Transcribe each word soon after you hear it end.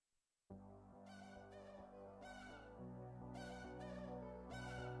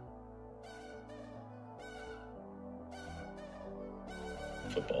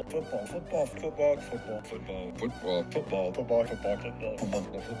Football. Football. Football. Football. Football. Football. Football. Football. Football. Football.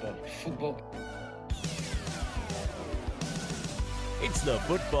 Football. Football. Football. It's the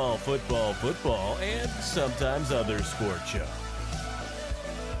football, and sometimes other sport show.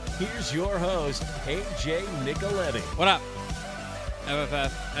 Here's your host, AJ Nicoletti. What up?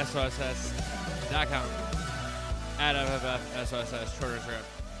 FFFSOSS.com. At FFFSOSS,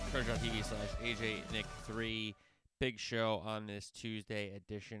 Twitch.tv/AJ Nick3. Big show on this Tuesday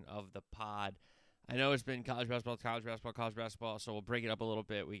edition of the pod. I know it's been college basketball, so we'll break it up a little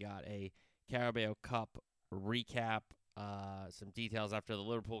bit. We got a Carabao Cup recap, some details after the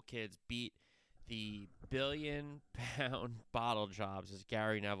Liverpool kids beat the billion-pound bottle jobs, as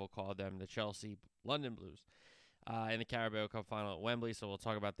Gary Neville called them, the Chelsea London Blues, in the Carabao Cup final at Wembley. So we'll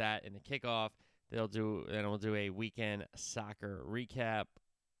talk about that in the kickoff. Then we'll do a weekend soccer recap,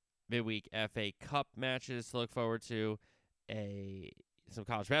 midweek FA Cup matches to look forward to, some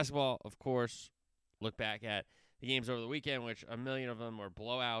college basketball, of course. Look back at the games over the weekend, which a million of them were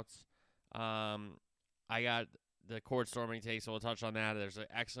blowouts. I got the court storming take, so we'll touch on that. There's an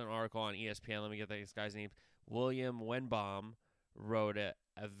excellent article on ESPN. Let me get this guy's name. William Wenbaum wrote a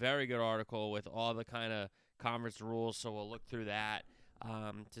very good article with all the kind of conference rules, so we'll look through that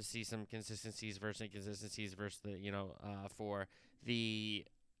to see some consistencies versus inconsistencies versus for the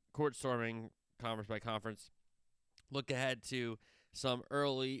court storming conference by conference. Look ahead to some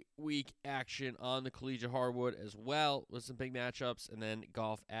early week action on the collegiate hardwood as well with some big matchups, and then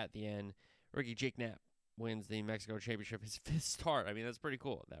golf at the end. Rookie Jake Knapp wins the Mexico Championship, his fifth start. I mean, that's pretty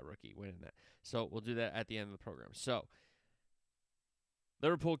cool, that rookie winning that. So we'll do that at the end of the program. So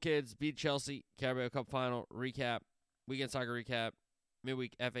Liverpool kids beat Chelsea, Carabao Cup final recap, weekend soccer recap,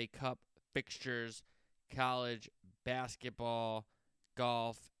 midweek FA Cup fixtures, college basketball,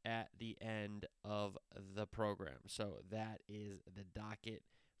 golf at the end of the program. So that is the docket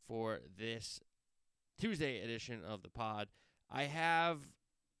for this Tuesday edition of the pod. I'm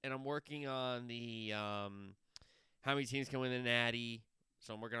working on the how many teams can win the Natty.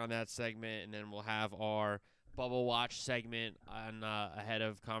 So I'm working on that segment, and then we'll have our Bubble Watch segment on ahead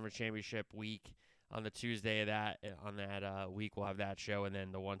of Conference Championship week on the Tuesday of that. On that week, we'll have that show, and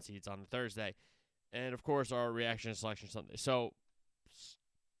then the one seeds on the Thursday. And, of course, our reaction and selection Sunday. So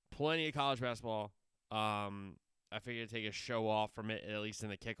plenty of college basketball. I figured to take a show off from it, at least in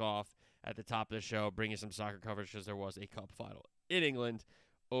the kickoff at the top of the show, bring you some soccer coverage because there was a cup final in England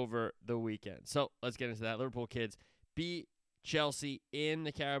over the weekend. So let's get into that. Liverpool kids beat Chelsea in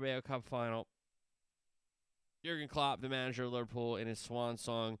the Carabao Cup final. Jurgen Klopp, the manager of Liverpool, in his swan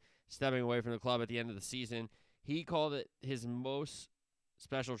song, stepping away from the club at the end of the season, he called it his most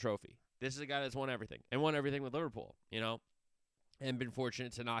special trophy. This is a guy that's won everything, and won everything with Liverpool, and been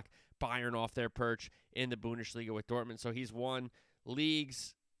fortunate to knock Bayern off their perch in the Bundesliga with Dortmund. So he's won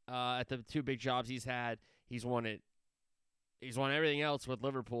leagues at the two big jobs he's had. He's won it. He's won everything else with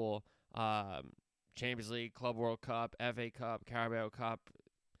Liverpool. Champions League, Club World Cup, FA Cup, Carabao Cup.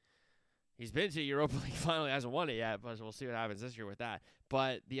 He's been to Europa League final. He hasn't won it yet, but we'll see what happens this year with that.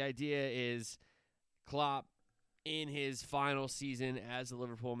 But the idea is Klopp, in his final season as the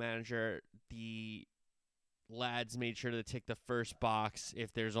Liverpool manager, the lads made sure to tick the first box.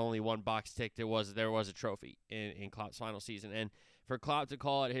 If there's only one box ticked, there was a trophy in Klopp's final season. And for Klopp to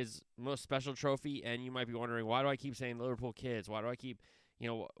call it his most special trophy, and you might be wondering, why do I keep saying Liverpool kids? Why do I keep,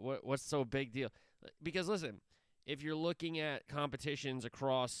 what's so big deal? Because listen, if you're looking at competitions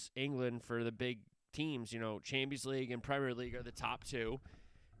across England for the big teams, Champions League and Premier League are the top two.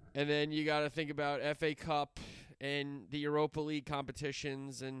 And then you got to think about FA Cup and the Europa League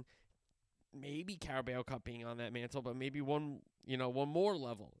competitions, and maybe Carabao Cup being on that mantle, but maybe one more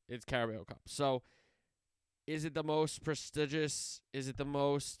level, it's Carabao Cup. So is it the most prestigious? Is it the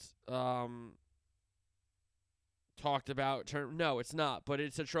most talked about term? No, it's not, but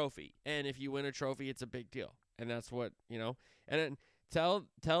it's a trophy. And if you win a trophy, it's a big deal. And that's what, and then tell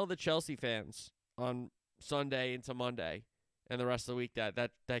the Chelsea fans on Sunday into Monday and the rest of the week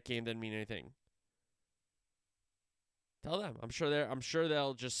that game didn't mean anything. Tell them. I'm sure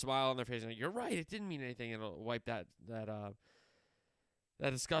they'll just smile on their face and go, you're right, it didn't mean anything, and it'll wipe that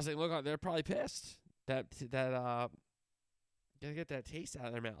disgusting look on. They're probably pissed that gotta get that taste out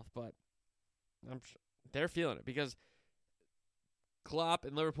of their mouth, but they're feeling it because Klopp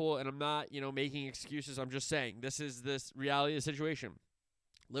and Liverpool, and I'm not, making excuses. I'm just saying this is this reality of the situation.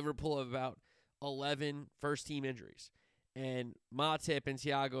 Liverpool have about 11 first-team injuries, and Matip and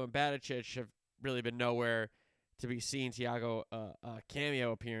Thiago and Batičić have really been nowhere to be seen. Thiago, a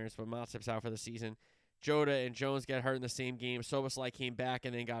cameo appearance, but Matip's out for the season. Jota and Jones get hurt in the same game. Szoboszlai came back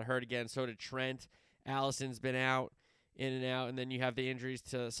and then got hurt again. So did Trent. Allison's been out. in and out, and then you have the injuries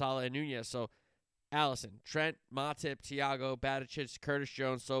to Salah and Nunez. So Allison, Trent, Matip, Thiago, Baticic, Curtis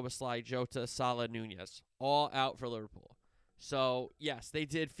Jones, Soboslai, Jota, Salah, Nunez, all out for Liverpool. So, yes, they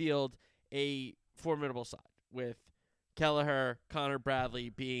did field a formidable side with Kelleher, Connor Bradley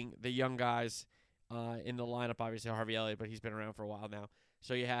being the young guys in the lineup. Obviously, Harvey Elliott, but he's been around for a while now.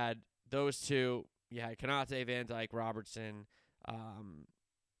 So you had those two. You had Konate, Van Dijk, Robertson.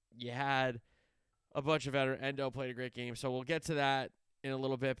 You had a bunch of veterans. Endo played a great game. So we'll get to that in a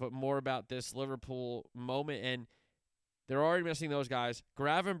little bit, but more about this Liverpool moment. And they're already missing those guys.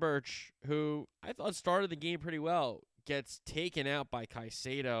 Gravenberch, who I thought started the game pretty well, gets taken out by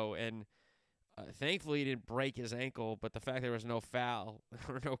Caicedo, and thankfully he didn't break his ankle, but the fact there was no foul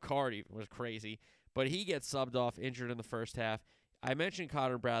or no card even was crazy. But he gets subbed off, injured in the first half. I mentioned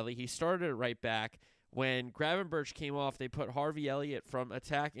Connor Bradley. He started at right back. When Gravenberch came off, they put Harvey Elliott from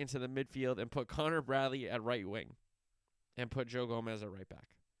attack into the midfield and put Connor Bradley at right wing and put Joe Gomez at right back.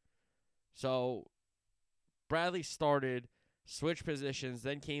 So Bradley started, switched positions,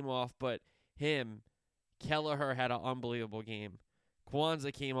 then came off, but Kelleher had an unbelievable game.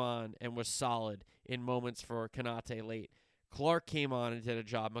 Kwanzaa came on and was solid in moments for Konate late. Clark came on and did a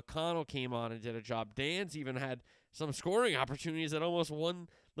job. McConnell came on and did a job. Dan's even had some scoring opportunities that almost won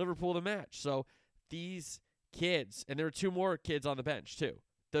Liverpool the match. So these kids, and there were two more kids on the bench too.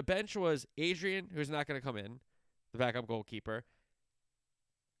 The bench was Adrian, who's not going to come in, the backup goalkeeper.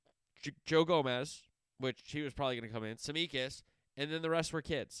 Joe Gomez, which he was probably going to come in. Tsimikas, and then the rest were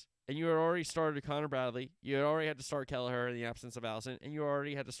kids. And you had already started Connor Bradley. You had already had to start Kelleher in the absence of Allison. And you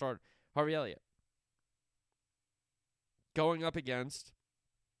already had to start Harvey Elliott. Going up against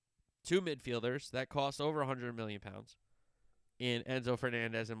two midfielders that cost over £100 million in Enzo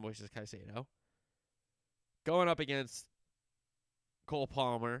Fernandez and Moises Caicedo. Going up against Cole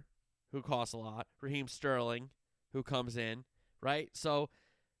Palmer, who costs a lot. Raheem Sterling, who comes in, right? So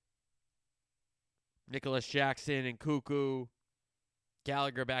Nicholas Jackson and Cuckoo.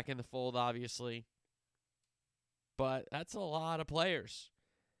 Gallagher back in the fold, obviously. But that's a lot of players.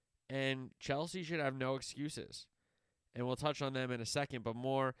 And Chelsea should have no excuses. And we'll touch on them in a second, but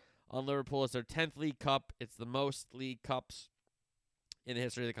more on Liverpool. It's their 10th League Cup. It's the most League Cups in the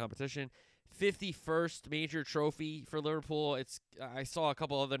history of the competition. 51st major trophy for Liverpool. I saw a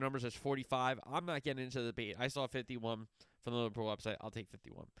couple other numbers as 45. I'm not getting into the debate. I saw 51 from the Liverpool website. I'll take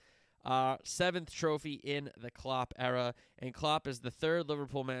 51. 7th trophy in the Klopp era, and Klopp is the third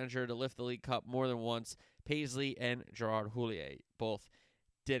Liverpool manager to lift the League Cup more than once. Paisley and Gerard Houllier both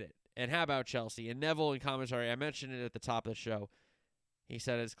did it. And how about Chelsea? And Neville in commentary, I mentioned it at the top of the show. He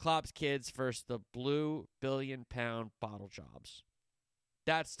said, it's Klopp's kids first the blue billion-pound bottle jobs.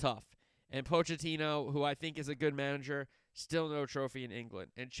 That's tough. And Pochettino, who I think is a good manager, still no trophy in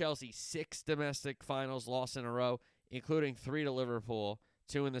England. And Chelsea, 6 domestic finals lost in a row, including 3 to Liverpool.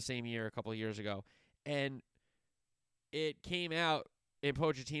 2 in the same year a couple of years ago. And it came out in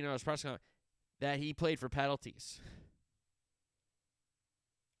Pochettino's press conference that he played for penalties.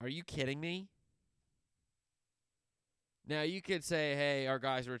 Are you kidding me? Now, you could say, hey, our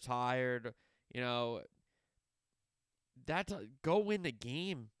guys were tired. You know, go win the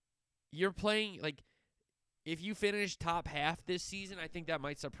game. You're playing, like, if you finish top half this season, I think that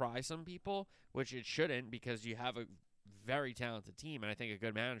might surprise some people, which it shouldn't because you have a very talented team, and I think a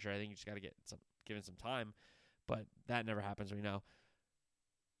good manager. I think you just got to give him some time, but that never happens, we know.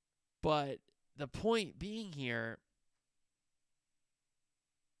 But the point being here,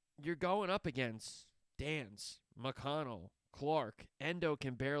 you're going up against Dan's, McConnell, Clark. Endo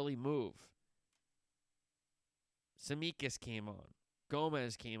can barely move. Tsimikas came on.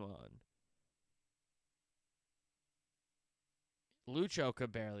 Gomez came on. Lucho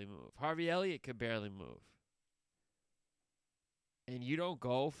could barely move. Harvey Elliott could barely move. And you don't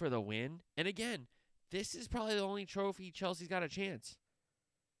go for the win. And again, this is probably the only trophy Chelsea's got a chance.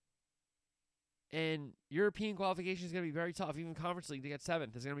 And European qualification is going to be very tough. Even Conference League to get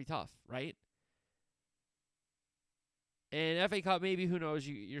 7th is going to be tough, right? And FA Cup, maybe, who knows?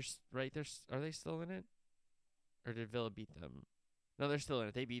 You're right. Are they still in it? Or did Villa beat them? No, they're still in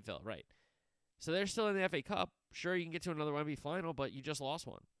it. They beat Villa, right. So they're still in the FA Cup. Sure, you can get to another one, be final, but you just lost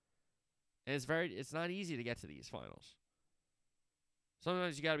one. And it's not easy to get to these finals.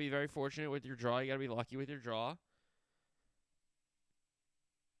 Sometimes you got to be very fortunate with your draw. You got to be lucky with your draw.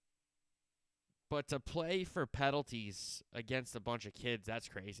 But to play for penalties against a bunch of kids, that's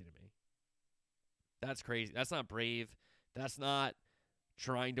crazy to me. That's crazy. That's not brave. That's not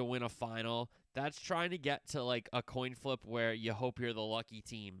trying to win a final. That's trying to get to like a coin flip where you hope you're the lucky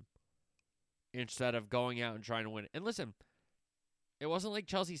team instead of going out and trying to win. And listen, it wasn't like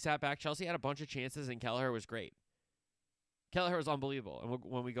Chelsea sat back. Chelsea had a bunch of chances and Kelleher was great. Kelleher was unbelievable. And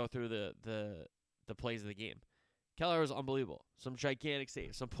when we go through the plays of the game, Kelleher was unbelievable. Some gigantic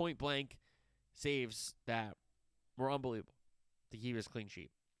saves, some point-blank saves that were unbelievable to keep his clean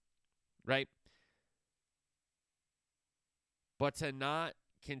sheet, right? But to not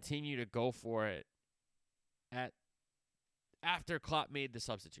continue to go for it after Klopp made the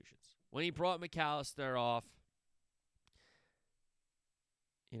substitutions. When he brought McAllister off,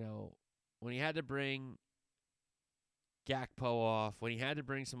 when he had to bring Gakpo off, when he had to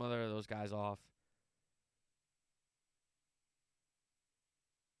bring some other of those guys off,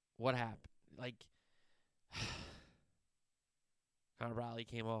 what happened? Carabao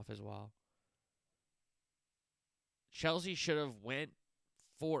came off as well. Chelsea should have went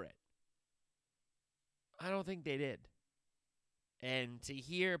for it. I don't think they did. And to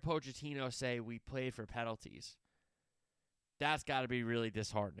hear Pochettino say we played for penalties, that's got to be really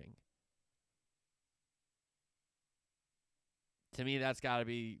disheartening. To me, that's got to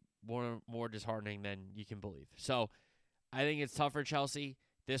be more disheartening than you can believe. So I think it's tough for Chelsea.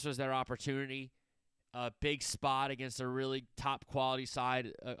 This was their opportunity. A big spot against a really top quality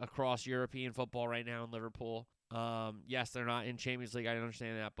side across European football right now in Liverpool. Yes, they're not in Champions League. I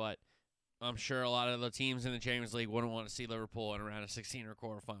understand that, but I'm sure a lot of the teams in the Champions League wouldn't want to see Liverpool in around a 16 or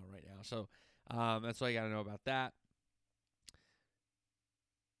quarterfinal right now. So that's what you got to know about that.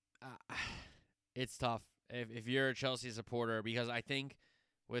 It's tough if you're a Chelsea supporter, because I think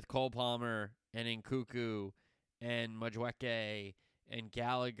with Cole Palmer and Nkunku and Madueke and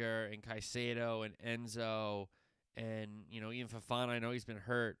Gallagher and Caicedo and Enzo and, even Fofana, I know he's been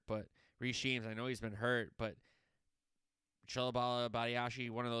hurt, but Reece James, I know he's been hurt, but Chalobah,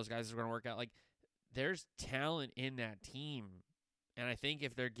 Badiashile, one of those guys is going to work out. There's talent in that team, and I think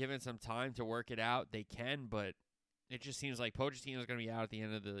if they're given some time to work it out, they can, but it just seems like Pochettino's going to be out at the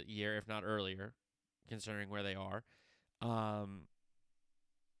end of the year, if not earlier, considering where they are.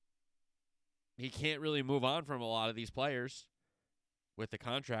 He can't really move on from a lot of these players with the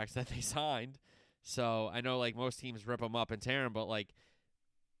contracts that they signed. So I know most teams rip them up and tear them, but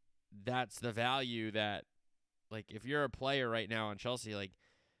that's the value that if you're a player right now on Chelsea,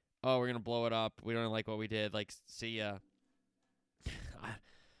 oh, we're going to blow it up. We don't like what we did. See ya.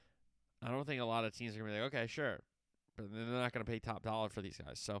 I don't think a lot of teams are going to be okay, sure. But they're not going to pay top dollar for these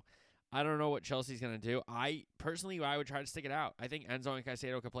guys. So I don't know what Chelsea's going to do. I would try to stick it out. I think Enzo and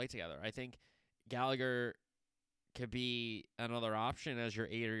Caicedo could play together. I think Gallagher could be another option as your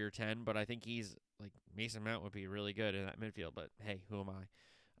 8 or your 10, but I think he's Mason Mount would be really good in that midfield. But hey, who am I?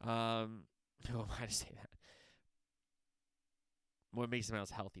 Who am I to say that? When Mason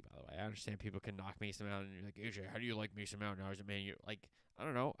Mount's healthy, by the way. I understand people can knock Mason Mount, and you're like, AJ, how do you like Mason Mount now as a Man U? I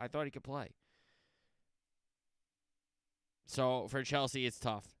don't know. I thought he could play. So for Chelsea, it's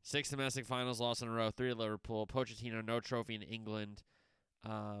tough. 6 domestic finals lost in a row, 3 at Liverpool. Pochettino, no trophy in England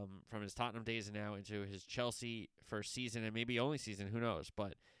from his Tottenham days and now into his Chelsea first season and maybe only season. Who knows?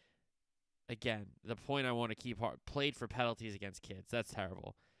 But again, the point I want to keep played for penalties against kids. That's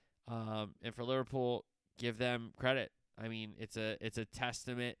terrible. And for Liverpool, give them credit. I mean, it's a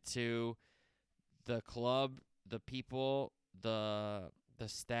testament to the club, the people, the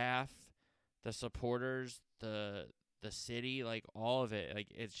staff, the supporters, the city, all of it.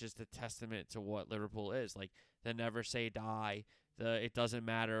 It's just a testament to what Liverpool is. The never say die. It doesn't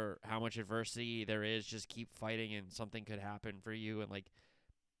matter how much adversity there is, just keep fighting and something could happen for you. And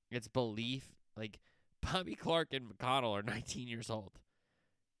it's belief. Bobby Clark and McConnell are 19 years old.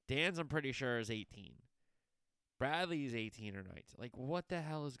 Dan's, I'm pretty sure, is 18. Bradley's 18 or 19. What the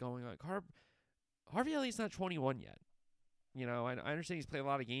hell is going on? Harvey Elliott's not 21 yet. I understand he's played a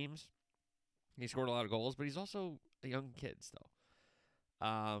lot of games. He scored a lot of goals, but he's also a young kid still.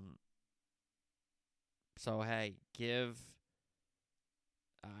 So, hey,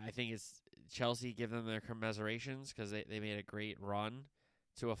 I think it's Chelsea, give them their commiserations because they made a great run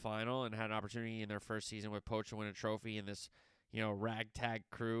to a final and had an opportunity in their first season with Poch to win a trophy in this ragtag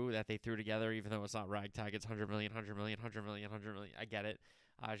crew that they threw together, even though it's not ragtag, it's 100 million. I get it.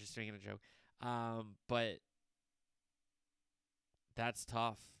 I was just making a joke. But that's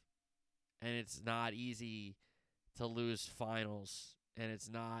tough. And it's not easy to lose finals. And it's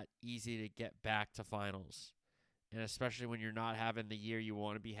not easy to get back to finals. And especially when you're not having the year you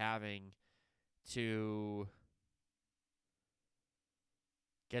want to be having to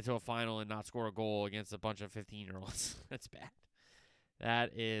get to a final and not score a goal against a bunch of 15-year-olds. That's bad.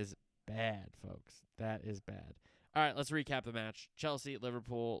 That is bad, folks. That is bad. All right, let's recap the match. Chelsea,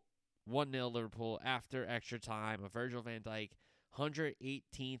 Liverpool, 1-0 Liverpool after extra time. A Virgil van Dijk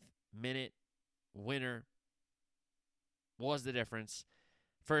 118th minute winner was the difference.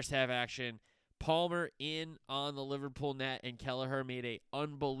 First half action, Palmer in on the Liverpool net, and Kelleher made a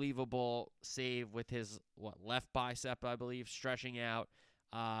unbelievable save with his left bicep, I believe, stretching out.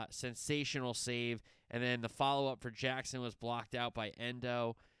 Sensational save. And then the follow-up for Jackson was blocked out by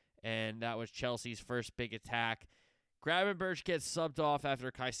Endo, and that was Chelsea's first big attack. Gravenberch gets subbed off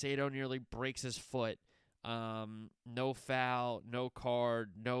after Caicedo nearly breaks his foot. No foul, no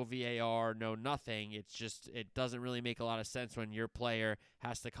card, no VAR, no nothing. It's just, it doesn't really make a lot of sense when your player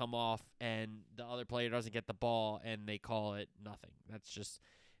has to come off and the other player doesn't get the ball and they call it nothing. That's just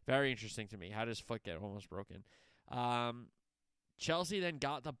very interesting to me. How does foot get almost broken? Chelsea then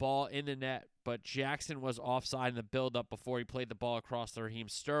got the ball in the net, but Jackson was offside in the build-up before he played the ball across to Raheem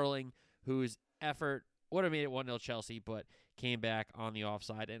Sterling, whose effort would have made it 1-0 Chelsea, but came back on the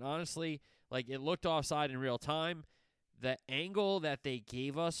offside. And honestly, it looked offside in real time. The angle that they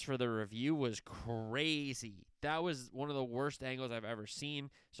gave us for the review was crazy. That was one of the worst angles I've ever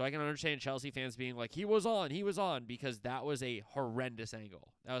seen. So I can understand Chelsea fans being like, he was on, because that was a horrendous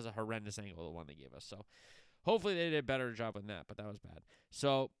angle. That was a horrendous angle, the one they gave us. So hopefully they did a better job than that, but that was bad.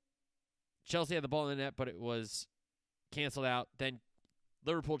 So Chelsea had the ball in the net, but it was canceled out. Then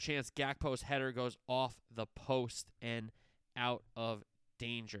Liverpool chance, Gakpo's header goes off the post and out of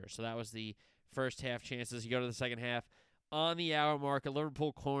danger. So that was the first half chances. You go to the second half. On the hour mark, a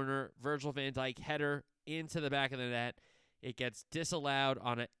Liverpool corner, Virgil van Dijk header into the back of the net. It gets disallowed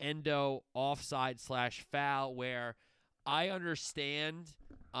on an Endo offside/foul, where I understand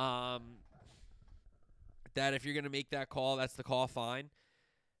that if you're going to make that call, that's the call, fine.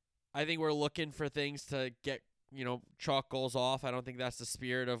 I think we're looking for things to get, chalk goals off. I don't think that's the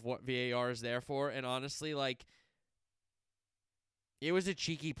spirit of what VAR is there for. And honestly, it was a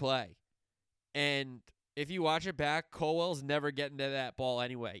cheeky play. And if you watch it back, Colwell's never getting to that ball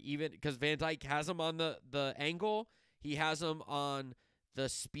anyway. Even because Van Dijk has him on the angle, he has him on the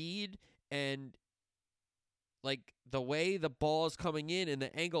speed, and the way the ball is coming in and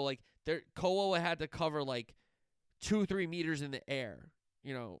the angle, Colwell had to cover 2-3 meters in the air.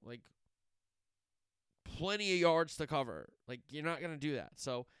 Plenty of yards to cover. You're not going to do that.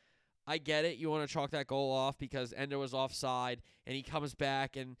 So I get it. You want to chalk that goal off because Endo was offside, and he comes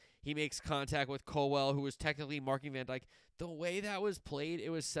back and he makes contact with Colwell, who was technically marking Van Dijk. The way that was played, it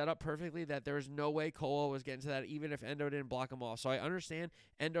was set up perfectly that there was no way Colwell was getting to that, even if Endo didn't block him off. So I understand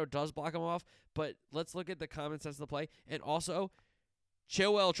Endo does block him off, but let's look at the common sense of the play. And also,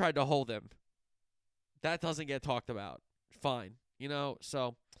 Chilwell tried to hold him. That doesn't get talked about. Fine.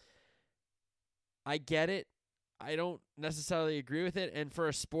 So I get it. I don't necessarily agree with it. And for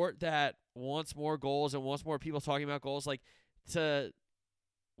a sport that wants more goals and wants more people talking about goals, to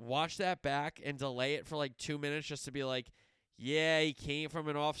watch that back and delay it for 2 minutes just to be yeah, he came from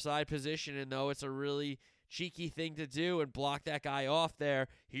an offside position, and though it's a really cheeky thing to do and block that guy off there,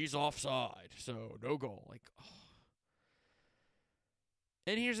 he's offside, so no goal.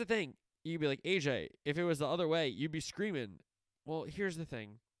 And here's the thing. You'd be like, AJ, if it was the other way, you'd be screaming. Well, here's the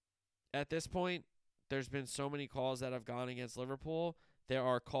thing. At this point, there's been so many calls that have gone against Liverpool. There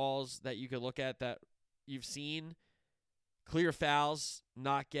are calls that you could look at that you've seen clear fouls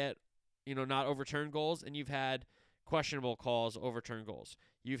not overturn goals, and you've had questionable calls overturn goals.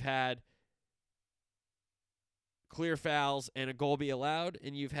 You've had clear fouls and a goal be allowed,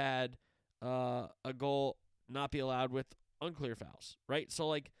 and you've had a goal not be allowed with unclear fouls, right?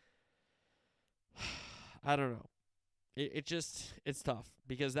 So, I don't know. It's tough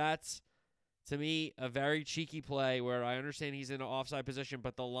because that's, to me, a very cheeky play where I understand he's in an offside position,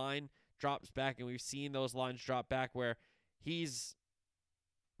 but the line drops back, and we've seen those lines drop back where he's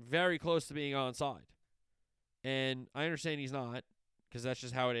very close to being onside. And I understand he's not, because that's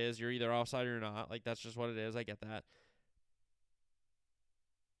just how it is. You're either offside or you're not. That's just what it is. I get that.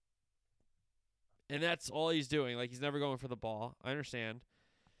 And that's all he's doing. He's never going for the ball. I understand.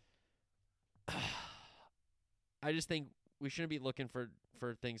 I just think we shouldn't be looking for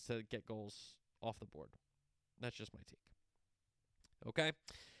things to get goals off the board. That's just my take. Okay?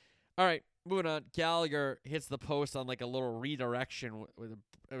 All right, moving on. Gallagher hits the post on a little redirection.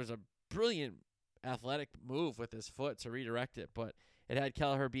 It was a brilliant athletic move with his foot to redirect it, but it had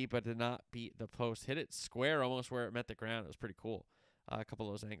Kelleher beat, but did not beat the post. Hit it square almost where it met the ground. It was pretty cool. A couple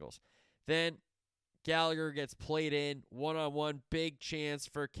of those angles. Then Gallagher gets played in, one-on-one, big chance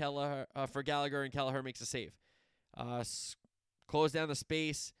for Gallagher, and Kelleher makes a save. Close down the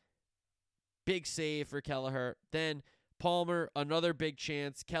space, big save for Kelleher. Then Palmer, another big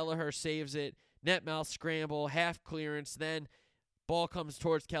chance. Kelleher saves it. Net mouth scramble, half clearance. Then ball comes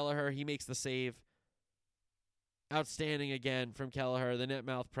towards Kelleher. He makes the save. Outstanding again from Kelleher. The net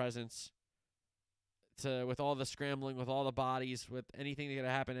mouth presence. With all the scrambling, with all the bodies, with anything that could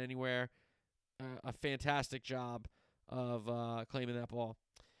happen anywhere. a fantastic job of claiming that ball.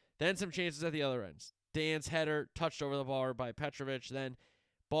 Then some chances at the other ends. Dan's header touched over the bar by Petrovic. Then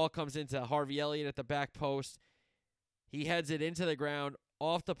ball comes into Harvey Elliott at the back post. He heads it into the ground,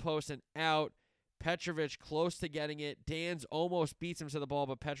 off the post and out. Petrovic close to getting it. Dan's almost beats him to the ball,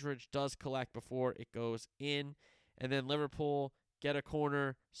 but Petrovic does collect before it goes in. And then Liverpool get a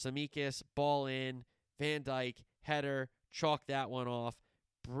corner. Tsimikas, ball in. Van Dijk, header. Chalk that one off.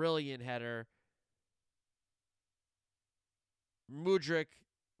 Brilliant header. Mudryk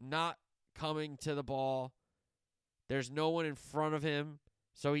not coming to the ball. There's no one in front of him.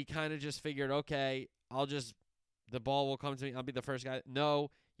 So he kind of just figured, okay, the ball will come to me. I'll be the first guy.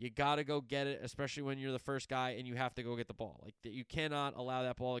 No, you got to go get it, especially when you're the first guy and you have to go get the ball. Like, you cannot allow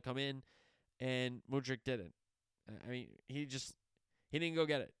that ball to come in, and Mudryk didn't. I mean, he didn't go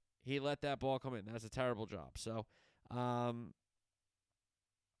get it. He let that ball come in. That's a terrible job. So, that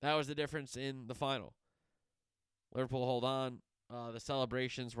was the difference in the final. Liverpool hold on. The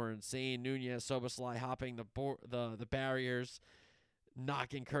celebrations were insane. Nunez, Szoboszlai hopping the barriers,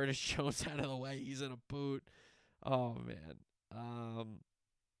 knocking Curtis Jones out of the way. He's in a boot. Oh, man.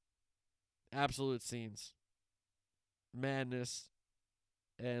 Absolute scenes. Madness.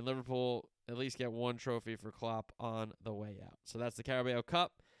 And Liverpool at least get one trophy for Klopp on the way out. So that's the Carabao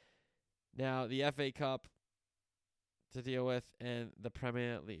Cup. Now the FA Cup to deal with, and the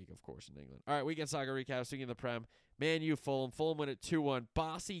Premier League, of course, in England. All right, weekend soccer recap. Speaking of the Prem, Man U, Fulham. Fulham win at 2-1.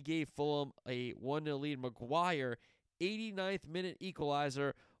 Bossy gave Fulham a 1-0 lead. Maguire, 89th minute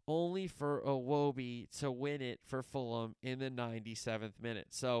equalizer, only for Iwobi to win it for Fulham in the 97th minute.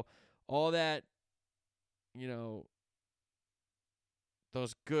 So all that,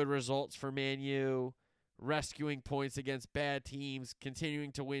 those good results for Man U, rescuing points against bad teams,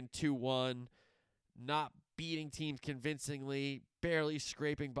 continuing to win 2-1, not beating teams convincingly, barely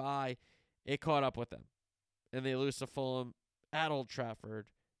scraping by, it caught up with them. And they lose to Fulham at Old Trafford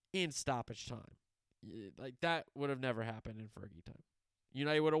in stoppage time. Like, that would have never happened in Fergie time.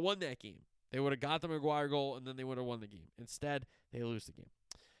 United would have won that game. They would have got the Maguire goal, and then they would have won the game. Instead, they lose the game.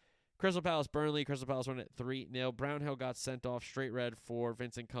 Crystal Palace, Burnley. Crystal Palace won at 3-0. Brownhill got sent off straight red for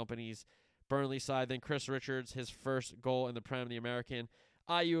Vincent Kompany's Burnley side. Then Chris Richards, his first goal in the Prem, the American.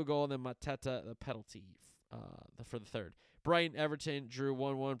 Ayew a goal, and then Mateta, the penalty for the third. Brighton, Everton drew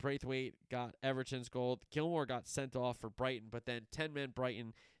 1-1. Braithwaite got Everton's goal. Gilmore got sent off for Brighton, but then 10-man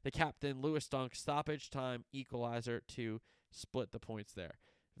Brighton, the captain, Lewis Dunk, stoppage time equalizer to split the points there.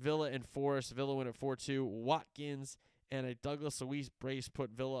 Villa and Forest. Villa win at 4-2. Watkins and a Douglas Luiz brace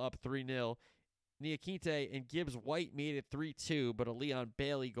put Villa up 3-0. Niakite and Gibbs White made it 3-2, but a Leon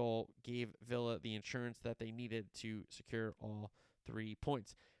Bailey goal gave Villa the insurance that they needed to secure all 3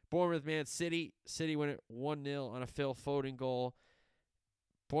 points. Bournemouth, Man City. City win it 1-0 on a Phil Foden goal.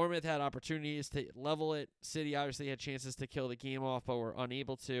 Bournemouth had opportunities to level it. City obviously had chances to kill the game off, but were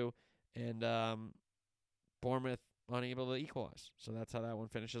unable to. And Bournemouth unable to equalize. So that's how that one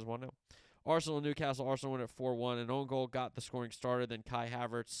finishes 1-0. Arsenal and Newcastle. Arsenal win at 4-1. An own goal got the scoring started. Then Kai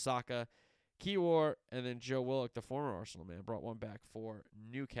Havertz, Saka, Kiwior, and then Joe Willock, the former Arsenal man, brought one back for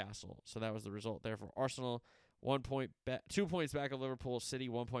Newcastle. So that was the result there for Arsenal. 1 point back, 2 points back of Liverpool. City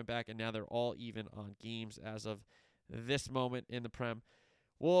 1 point back, and now they're all even on games as of this moment in the Prem.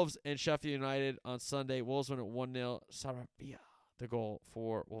 Wolves and Sheffield United on Sunday. Wolves win at 1-0. Sarabia, the goal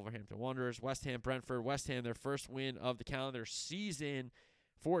for Wolverhampton Wanderers. West Ham, Brentford. West Ham, their first win of the calendar season,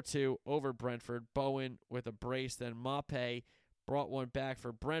 4-2 over Brentford. Bowen with a brace. Then Mape brought one back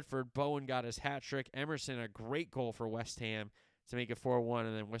for Brentford. Bowen got his hat trick. Emerson, a great goal for West Ham to make it 4-1.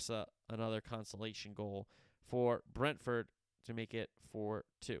 And then Wissa, another consolation goal for Brentford to make it 4-2.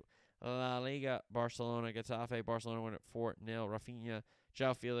 La Liga, Barcelona, Getafe. Barcelona win at 4-0. Rafinha,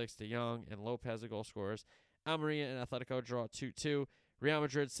 João Felix, De Jong, and Lopez, the goal scorers. Almeria and Atletico draw 2-2. Real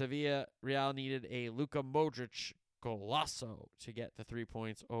Madrid, Sevilla. Real needed a Luka Modric golazo to get the 3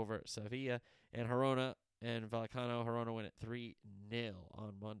 points over Sevilla. And Girona and Vallecano. Girona win at 3-0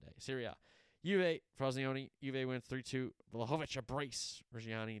 on Monday. Serie A. Juve, Frosinone. Juve wins 3-2. Vlahovic, a brace.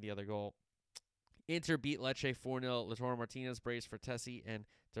 Reggiani, the other goal. Inter beat Lecce 4-0. Lautaro Martinez brace for Tessie and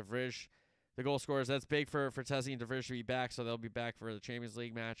De Vrij. The goal scorers, that's big for Tessie and De Vrij to be back, so they'll be back for the Champions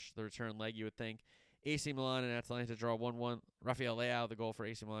League match, the return leg, you would think. AC Milan and Atalanta draw 1-1. Rafael Leao, the goal for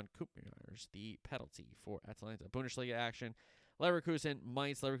AC Milan. Koopmeiners, the penalty for Atalanta. Bundesliga action. Leverkusen,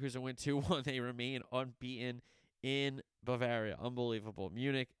 Mainz. Leverkusen win 2-1. They remain unbeaten in Bavaria. Unbelievable.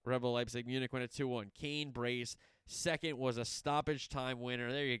 Munich, Rebel Leipzig. Munich win at 2-1. Kane brace. Second was a stoppage time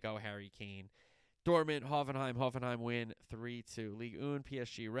winner. There you go, Harry Kane. Dortmund, Hoffenheim. Hoffenheim win 3-2. Ligue 1,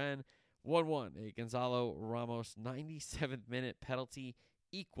 PSG Rennes 1-1. A Gonzalo Ramos 97th minute penalty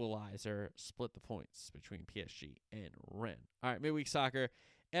equalizer split the points between PSG and Rennes. All right, midweek soccer,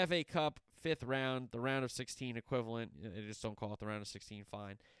 FA Cup, 5th round, the round of 16 equivalent. They just don't call it the round of 16,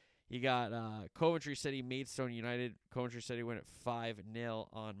 fine. You got Coventry City, Maidstone United. Coventry City win at 5-0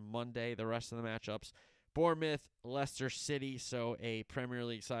 on Monday. The rest of the matchups, Bournemouth, Leicester City, so a Premier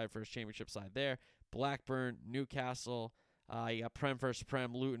League side first championship side there. Blackburn, Newcastle. You got Prem versus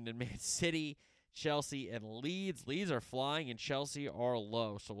Prem, Luton and Man City. Chelsea and Leeds. Leeds are flying and Chelsea are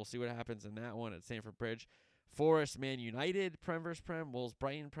low, so we'll see what happens in that one at Stamford Bridge. Forest, Man United, Prem versus Prem. Wolves,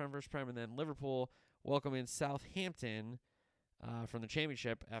 Brighton, Prem versus Prem. And then Liverpool welcome in Southampton from the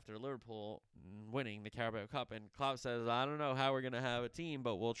championship after Liverpool winning the Carabao Cup. And Klopp says, I don't know how we're going to have a team,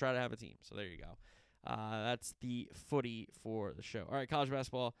 but we'll try to have a team. So there you go. That's the footy for the show. All right, college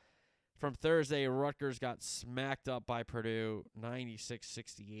basketball. From Thursday, Rutgers got smacked up by Purdue,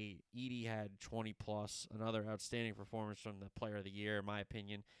 96-68. Edey had 20-plus, another outstanding performance from the player of the year, in my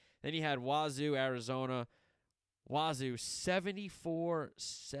opinion. Then you had Wazoo, Arizona. Wazoo,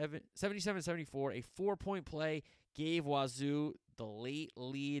 77-74, a 4-point play, gave Wazoo the late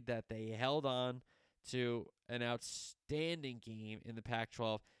lead that they held on to an outstanding game in the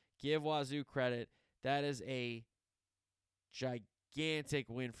Pac-12. Give Wazoo credit. That is a gigantic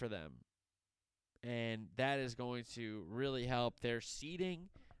win for them. And that is going to really help their seeding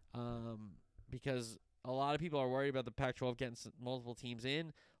because a lot of people are worried about the Pac-12 getting multiple teams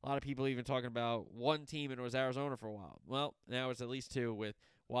in. A lot of people even talking about one team, and it was Arizona for a while. Well, now it's at least two with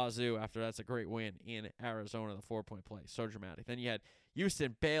Wazoo after that's a great win in Arizona, the 4-point play. So dramatic. Then you had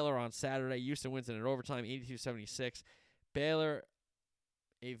Houston, Baylor on Saturday. Houston wins in overtime, 82-76. Baylor,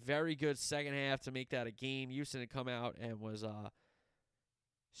 a very good second half to make that a game. Houston had come out and was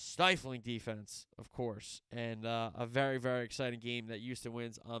stifling defense, of course, and a very, very exciting game that Houston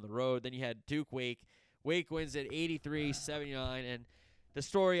wins on the road. Then you had Duke-Wake. Wake wins at 83-79, and the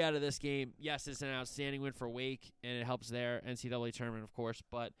story out of this game, yes, it's an outstanding win for Wake, and it helps their NCAA tournament, of course,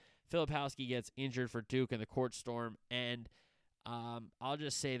 but Filipowski gets injured for Duke in the court storm, and I'll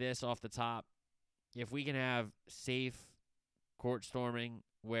just say this off the top. If we can have safe court storming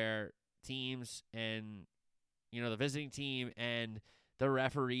where teams and, the visiting team and the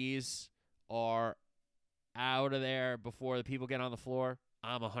referees are out of there before the people get on the floor,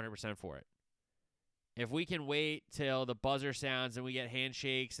 I'm 100% for it. If we can wait till the buzzer sounds and we get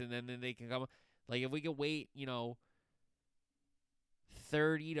handshakes and then they can come, like if we can wait,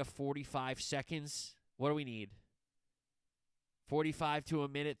 30 to 45 seconds, what do we need? 45 to a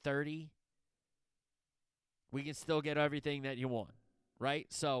minute 30? We can still get everything that you want, right?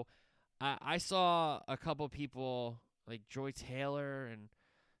 So I saw a couple people like Joy Taylor and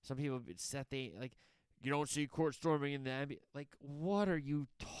some people said you don't see court storming in the NBA. Like, what are you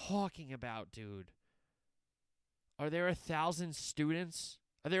talking about, dude? Are there 1,000 students?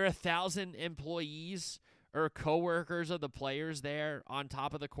 Are there 1,000 employees or coworkers of the players there on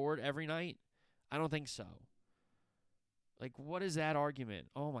top of the court every night? I don't think so. Like, what is that argument?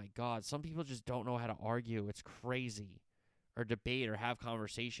 Oh, my God. Some people just don't know how to argue. It's crazy. Or debate or have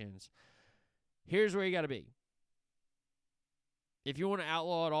conversations. Here's where you got to be. If you want to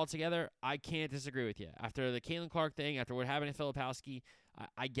outlaw it altogether, I can't disagree with you. After the Caitlin Clark thing, after what happened to Filipowski,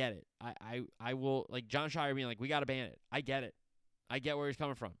 I get it. I will, like John Shire being like, we got to ban it. I get it. I get where he's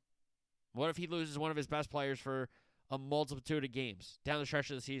coming from. What if he loses one of his best players for a multitude of games down the stretch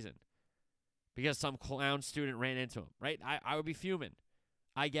of the season because some clown student ran into him, right? I would be fuming.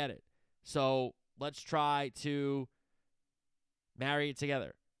 I get it. So let's try to marry it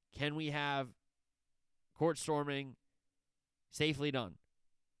together. Can we have court storming safely done?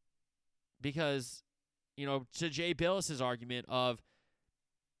 Because, to Jay Billis's argument of,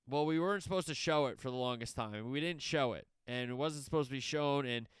 well, we weren't supposed to show it for the longest time. We didn't show it, and it wasn't supposed to be shown,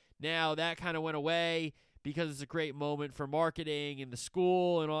 and now that kind of went away because it's a great moment for marketing and the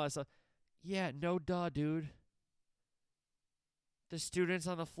school and all that stuff. Yeah, no duh, dude. The students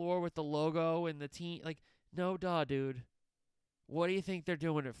on the floor with the logo and the team, no duh, dude. What do you think they're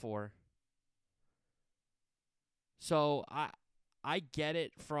doing it for? So I get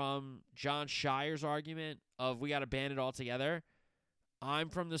it from John Shire's argument of we got to ban it altogether. I'm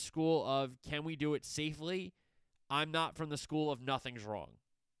from the school of can we do it safely? I'm not from the school of nothing's wrong.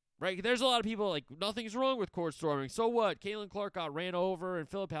 Right? There's a lot of people like nothing's wrong with court storming. So what? Caitlin Clark got ran over and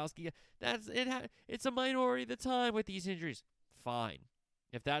Filipowski. That's it. It's a minority of the time with these injuries. Fine.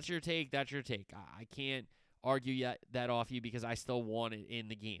 If that's your take, that's your take. I can't argue that off you because I still want it in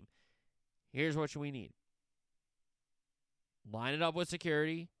the game. Here's what we need. Line it up with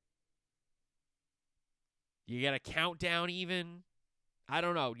security. You got a countdown even. I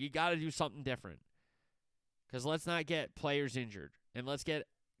don't know. You got to do something different. Because let's not get players injured. And let's get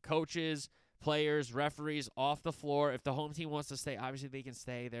coaches, players, referees off the floor. If the home team wants to stay, obviously they can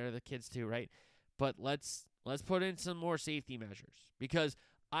stay. They're the kids too, right? But let's put in some more safety measures because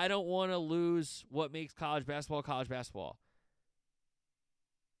I don't want to lose what makes college basketball college basketball.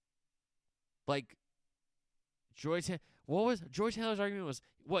 Like Joy Taylor's argument was,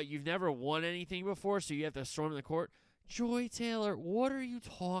 what, you've never won anything before, so you have to storm the court? Joy Taylor, what are you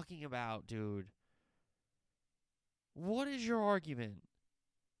talking about, dude? What is your argument?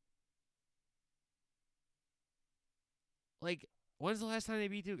 Like, when's the last time they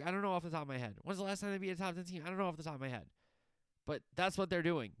beat Duke? I don't know off the top of my head. When's the last time they beat a top 10 team? I don't know off the top of my head. But that's what they're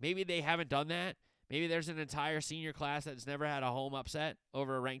doing. Maybe they haven't done that. Maybe there's an entire senior class that's never had a home upset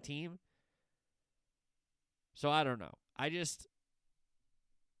over a ranked team. So I don't know.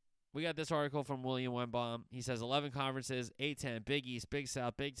 We got this article from William Wenbaum. He says 11 conferences, A10, Big East, Big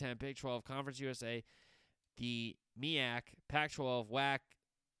South, Big 10, Big 12, Conference USA, the MEAC, Pac-12, WAC,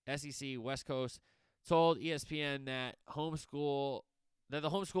 SEC, West Coast, told ESPN that the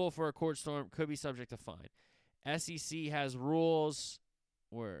home school for a court storm could be subject to fine. SEC has rules.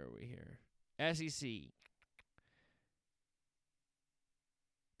 Where are we here? SEC.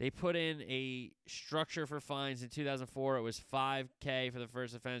 They put in a structure for fines in 2004. It was $5,000 for the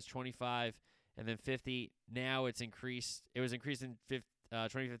first offense, $25,000, and then $50,000. Now it's increased. It was increased in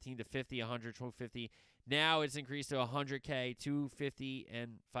 2015 to $50,000, $100,000, $250,000. Now it's increased to $100,000, $250,000,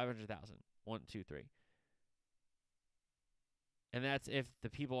 and $500,000. 1, 2, 3. And that's if the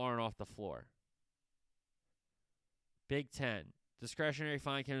people aren't off the floor. Big 10. Discretionary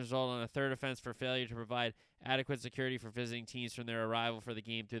fine can result on a third offense for failure to provide adequate security for visiting teams from their arrival for the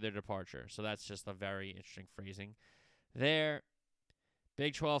game through their departure. So that's just a very interesting phrasing there.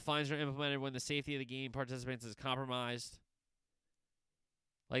 Big 12 fines are implemented when the safety of the game participants is compromised.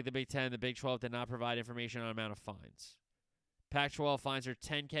 Like the Big 10, the Big 12 did not provide information on amount of fines. Pac-12 fines are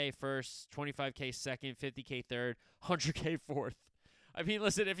 $10,000 first, $25,000 second, $50,000 third, $100,000 fourth. I mean,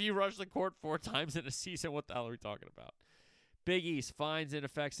 listen, if you rush the court 4 times in a season, what the hell are we talking about? Big East, fines in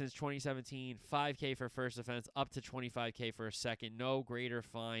effect since 2017, $5,000 for first offense, up to $25,000 for a second. No greater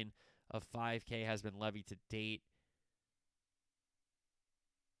fine of $5,000 has been levied to date.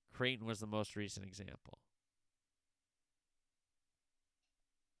 Creighton was the most recent example.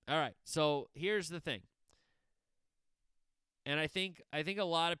 All right, so here's the thing. And I think a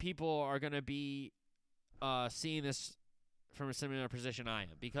lot of people are going to be seeing this from a similar position I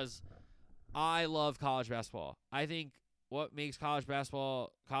am because I love college basketball. I think what makes college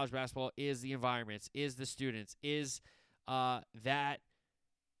basketball is the environments, is the students, is that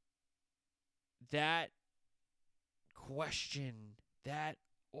question, that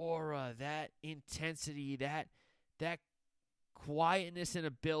aura, that intensity, that quietness in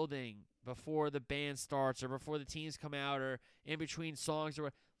a building before the band starts or before the teams come out or in between songs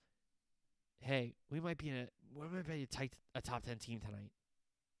or hey, we might be a top 10 team tonight.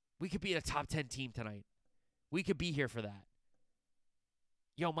 We could be a top 10 team tonight. We could be here for that.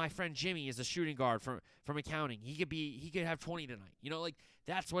 Yo, my friend Jimmy is a shooting guard from accounting. He could have 20 tonight. You know, like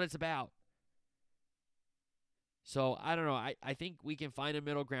that's what it's about. So I don't know. I think we can find a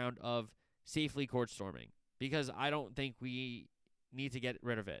middle ground of safely court storming because I don't think we need to get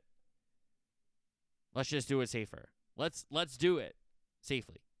rid of it. Let's just do it safer. Let's do it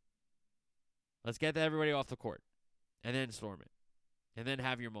safely. Let's get everybody off the court and then storm it and then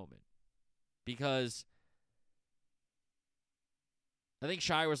have your moment. Because I think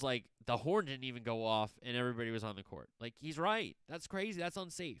Shai was like, the horn didn't even go off and everybody was on the court. Like, he's right. That's crazy. That's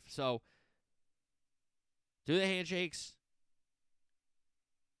unsafe. So do the handshakes.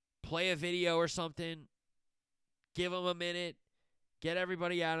 Play a video or something. Give them a minute. Get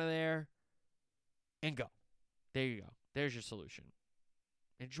everybody out of there. And go. There you go. There's your solution.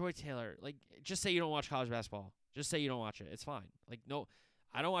 And Joy Taylor, like, just say you don't watch college basketball. Just say you don't watch it. It's fine. Like, no,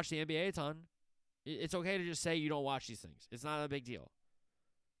 I don't watch the NBA a ton. It's okay to just say you don't watch these things. It's not a big deal.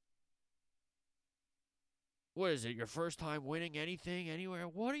 What is it, your first time winning anything, anywhere?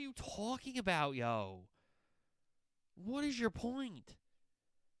 What are you talking about, yo? What is your point?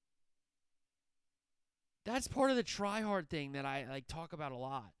 That's part of the try-hard thing that I talk about a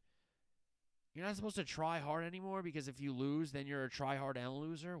lot. You're not supposed to try hard anymore because if you lose, then you're a try-hard and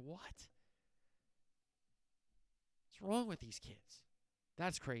loser? What? What's wrong with these kids?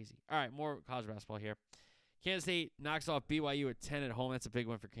 That's crazy. All right, more college basketball here. Kansas State knocks off BYU at 10 at home. That's a big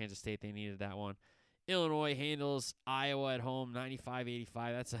one for Kansas State. They needed that one. Illinois handles Iowa at home, 95-85.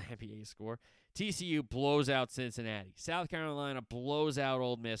 That's an NBA score. TCU blows out Cincinnati. South Carolina blows out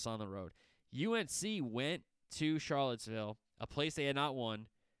Ole Miss on the road. UNC went to Charlottesville, a place they had not won,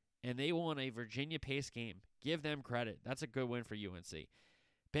 and they won a Virginia pace game Give them credit. That's a good win for UNC.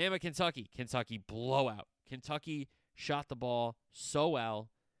 Bama, Kentucky. Kentucky blowout. Kentucky shot the ball so well.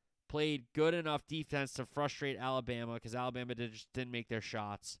 Played good enough defense to frustrate Alabama because Alabama just didn't make their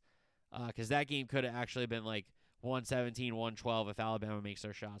shots. Because that game could have actually been like 117, 112 if Alabama makes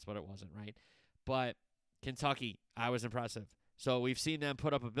their shots, but it wasn't, right? But Kentucky, I was impressive. So we've seen them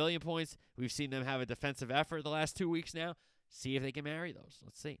put up 1 billion points. We've seen them have a defensive effort the last 2 weeks now. See if they can marry those.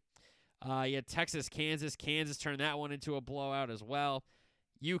 Let's see. Texas, Kansas. Kansas turned that one into a blowout as well.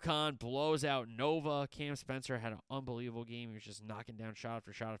 UConn blows out Nova. Cam Spencer had an unbelievable game. He was just knocking down shot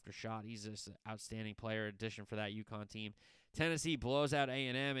after shot after shot. He's just an outstanding player addition for that UConn team. Tennessee blows out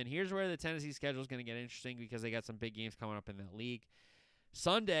A&M, and here's where the Tennessee schedule is going to get interesting because they got some big games coming up in that league.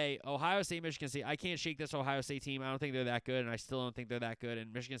 Sunday, Ohio State, Michigan State. I can't shake this Ohio State team. I don't think they're that good, and I still don't think they're that good.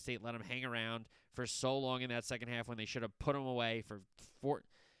 And Michigan State let them hang around for so long in that second half when they should have put them away for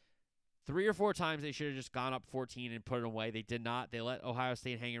 3 or 4 times. They should have just gone up 14 and put it away. They did not. They let Ohio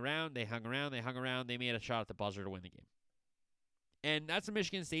State hang around. They hung around. They hung around. They made a shot at the buzzer to win the game. And that's a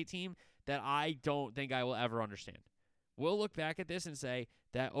Michigan State team that I don't think I will ever understand. We'll look back at this and say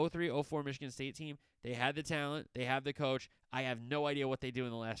that 03-04 Michigan State team, they had the talent, they have the coach. I have no idea what they do in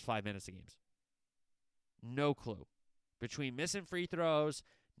the last 5 minutes of games. No clue. Between missing free throws,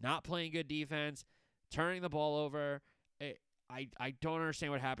 not playing good defense, turning the ball over, I don't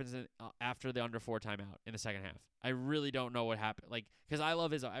understand what happens after the under 4 timeout in the second half. I really don't know what happened. Because I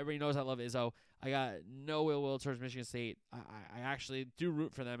love Izzo. Everybody knows I love Izzo. I got no ill will towards Michigan State. I actually do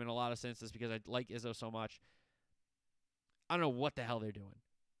root for them in a lot of senses because I like Izzo so much. I don't know what the hell they're doing.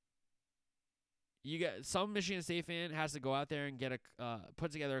 You got some Michigan State fan has to go out there and get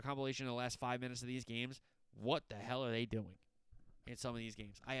put together a compilation of the last 5 minutes of these games. What the hell are they doing in some of these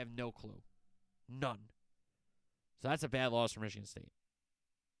games? I have no clue. None. So that's a bad loss for Michigan State.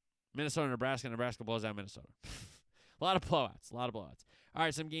 Minnesota, Nebraska. Nebraska blows out Minnesota. A lot of blowouts. All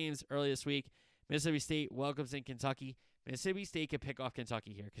right, some games early this week. Mississippi State welcomes in Kentucky. Mississippi State could pick off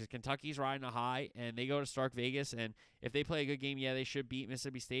Kentucky here because Kentucky's riding a high, and they go to Stark Vegas, and if they play a good game, yeah, they should beat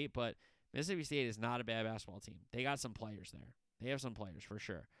Mississippi State, but Mississippi State is not a bad basketball team. They got some players there. They have some players for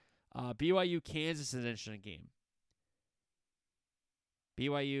sure. BYU, Kansas is an interesting game.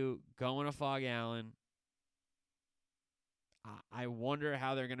 BYU going to Fog Allen. I wonder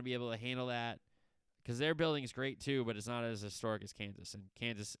how they're going to be able to handle that because their building is great too, but it's not as historic as Kansas, and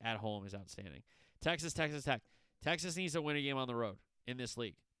Kansas at home is outstanding. Texas Tech. Texas needs to win a game on the road in this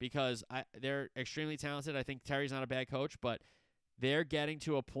league because they're extremely talented. I think Terry's not a bad coach, but they're getting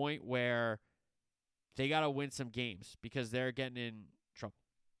to a point where they got to win some games because they're getting in trouble.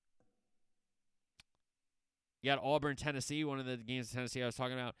 You got Auburn, Tennessee, one of the games in Tennessee I was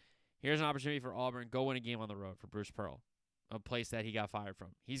talking about. Here's an opportunity for Auburn. Go win a game on the road for Bruce Pearl, a place that he got fired from.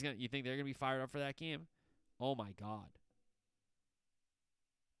 You think they're going to be fired up for that game? Oh, my God.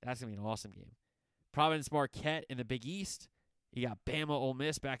 That's going to be an awesome game. Providence Marquette in the Big East. You got Bama, Ole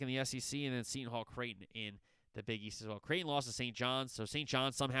Miss back in the SEC, and then Seton Hall, Creighton in the Big East as well. Creighton lost to St. John's, so St.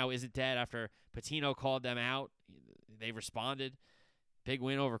 John's somehow isn't dead after Pitino called them out. They responded. Big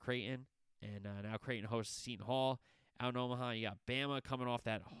win over Creighton, and now Creighton hosts Seton Hall out in Omaha. You got Bama coming off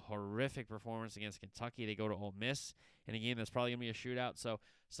that horrific performance against Kentucky. They go to Ole Miss in a game that's probably going to be a shootout. So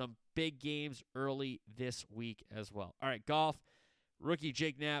some big games early this week as well. All right, golf. Rookie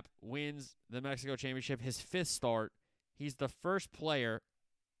Jake Knapp wins the Mexico Championship, his 5th start. He's the first player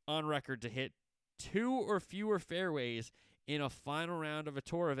on record to hit 2 or fewer fairways in a final round of a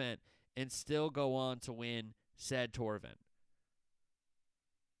tour event and still go on to win said tour event.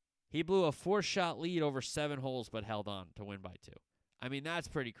 He blew a 4-shot lead over 7 holes but held on to win by 2. I mean, that's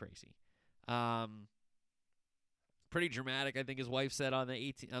pretty crazy. Pretty dramatic, I think his wife said on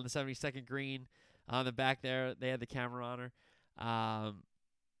the 72nd green on the back there. They had the camera on her.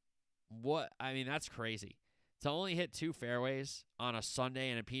 That's crazy. To only hit 2 fairways on a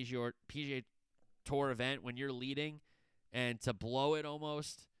Sunday in a PGA Tour event when you're leading and to blow it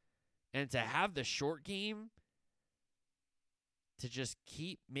almost and to have the short game to just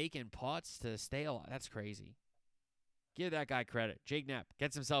keep making putts to stay alive. That's crazy. Give that guy credit. Jake Knapp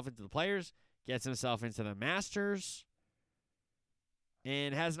gets himself into the Players, gets himself into the Masters,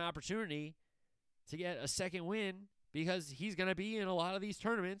 and has an opportunity to get a second win because he's going to be in a lot of these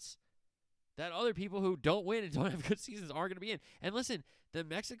tournaments that other people who don't win and don't have good seasons are going to be in. And listen, the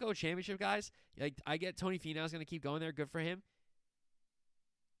Mexico Championship guys, I get Tony Finau's going to keep going there. Good for him.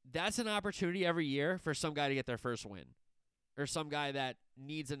 That's an opportunity every year for some guy to get their first win or some guy that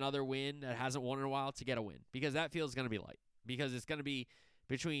needs another win that hasn't won in a while to get a win because that feels going to be light because it's going to be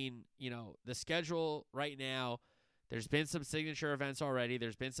between, the schedule right now. There's been some signature events already.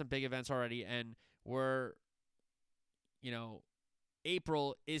 There's been some big events already, and we're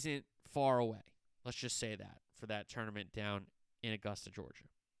April isn't far away. Let's just say that for that tournament down in Augusta, Georgia.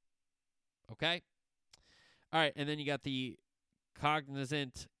 Okay? All right, and then you got the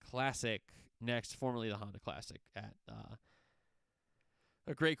Cognizant Classic next, formerly the Honda Classic at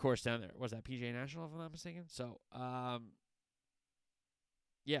a great course down there. Was that PGA National, if I'm not mistaken? So,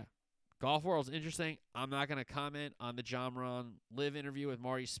 yeah. Golf World's interesting. I'm not going to comment on the John Ron Live interview with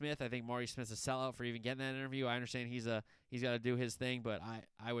Marty Smith. I think Marty Smith's a sellout for even getting that interview. I understand he's got to do his thing, but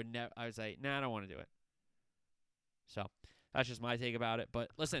I would say, nah, I don't want to do it. So that's just my take about it. But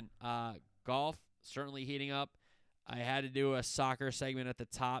listen, golf certainly heating up. I had to do a soccer segment at the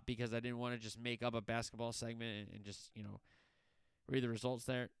top because I didn't want to just make up a basketball segment and just, read the results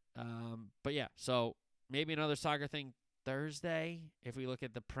there. But yeah, so maybe another soccer thing Thursday if we look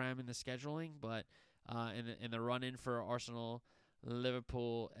at the Prem and the scheduling, but in the run-in for Arsenal,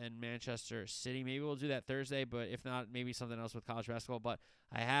 Liverpool, and Manchester City, maybe we'll do that Thursday, but if not, maybe something else with college basketball. But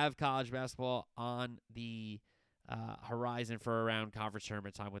I have college basketball on the horizon for around conference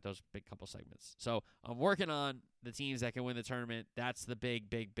tournament time with those big couple segments. So I'm working on the teams that can win the tournament. That's the big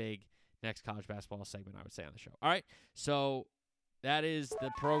next college basketball segment I would say on the show. All right, so that is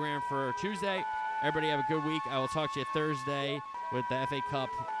the program for Tuesday. Everybody have a good week. I will talk to you Thursday with the FA Cup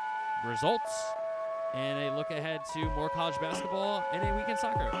results and a look ahead to more college basketball and a weekend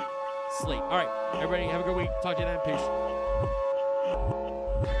soccer slate. All right, everybody have a good week. Talk to you then. Peace.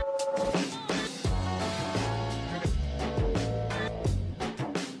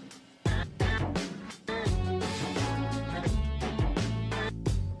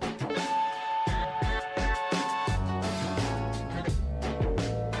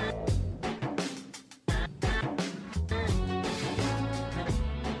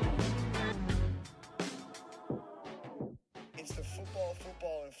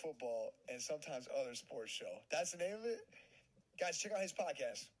 Sometimes other sports show. That's the name of it. Guys, check out his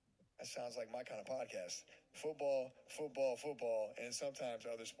podcast. That sounds like my kind of podcast. Football, and sometimes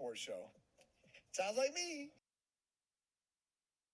other sports show. Sounds like me.